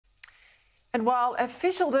And while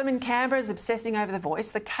officialdom in Canberra is obsessing over the voice,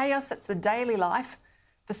 the chaos that's the daily life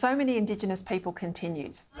for so many Indigenous people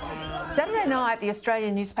continues. Saturday night, the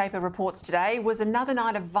Australian newspaper reports today, was another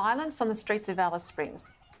night of violence on the streets of Alice Springs.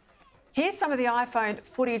 Here's some of the iPhone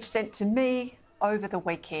footage sent to me over the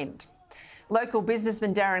weekend. Local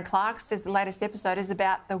businessman Darren Clark says the latest episode is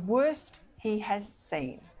about the worst he has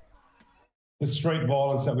seen. The street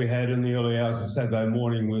violence that we had in the early hours of Saturday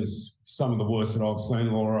morning was some of the worst that I've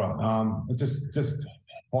seen, Laura. Just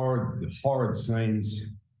horrid scenes.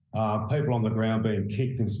 People on the ground being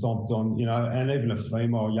kicked and stomped on, and even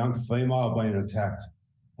a young female being attacked.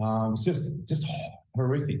 It's just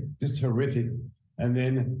horrific, And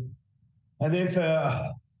then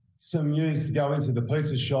for some youths to go into the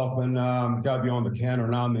pizza shop and go behind the counter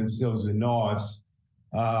and arm themselves with a knife,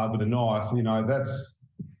 that's,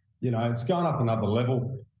 it's gone up another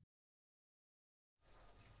level.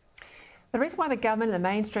 The reason why the government and the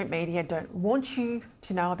mainstream media don't want you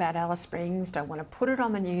to know about Alice Springs, don't want to put it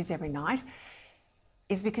on the news every night,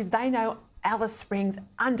 is because they know Alice Springs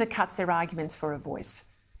undercuts their arguments for a voice.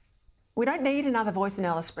 We don't need another voice in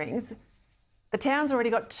Alice Springs. The town's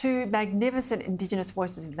already got two magnificent Indigenous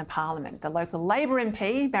voices in the parliament, the local Labor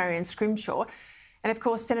MP, Marion Scrymgour, and of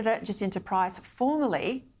course Senator Jacinta,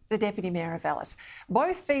 formerly the Deputy Mayor of Alice.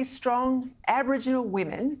 Both these strong Aboriginal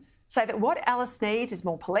women say that what Alice needs is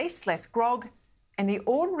more police, less grog, and the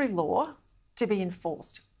ordinary law to be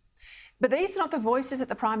enforced. But these are not the voices that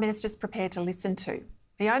the Prime Minister's prepared to listen to.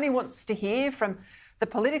 He only wants to hear from the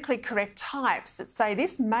politically correct types that say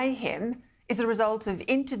this mayhem is the result of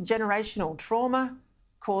intergenerational trauma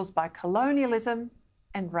caused by colonialism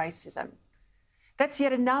and racism. That's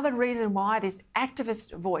yet another reason why this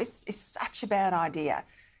activist voice is such a bad idea.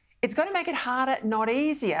 It's going to make it harder, not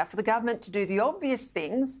easier, for the government to do the obvious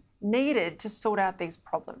things needed to sort out these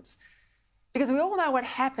problems. Because we all know what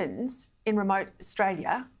happens in remote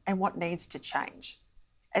Australia and what needs to change,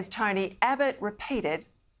 as Tony Abbott repeated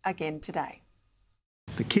again today.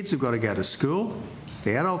 The kids have got to go to school,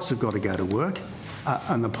 the adults have got to go to work,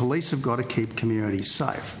 and the police have got to keep communities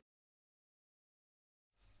safe.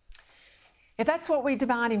 If that's what we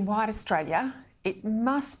demand in white Australia, it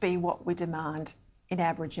must be what we demand in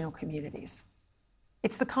Aboriginal communities.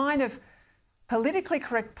 It's the kind of politically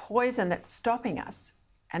correct poison that's stopping us,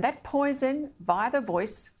 and that poison, via the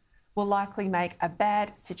voice, will likely make a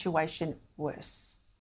bad situation worse.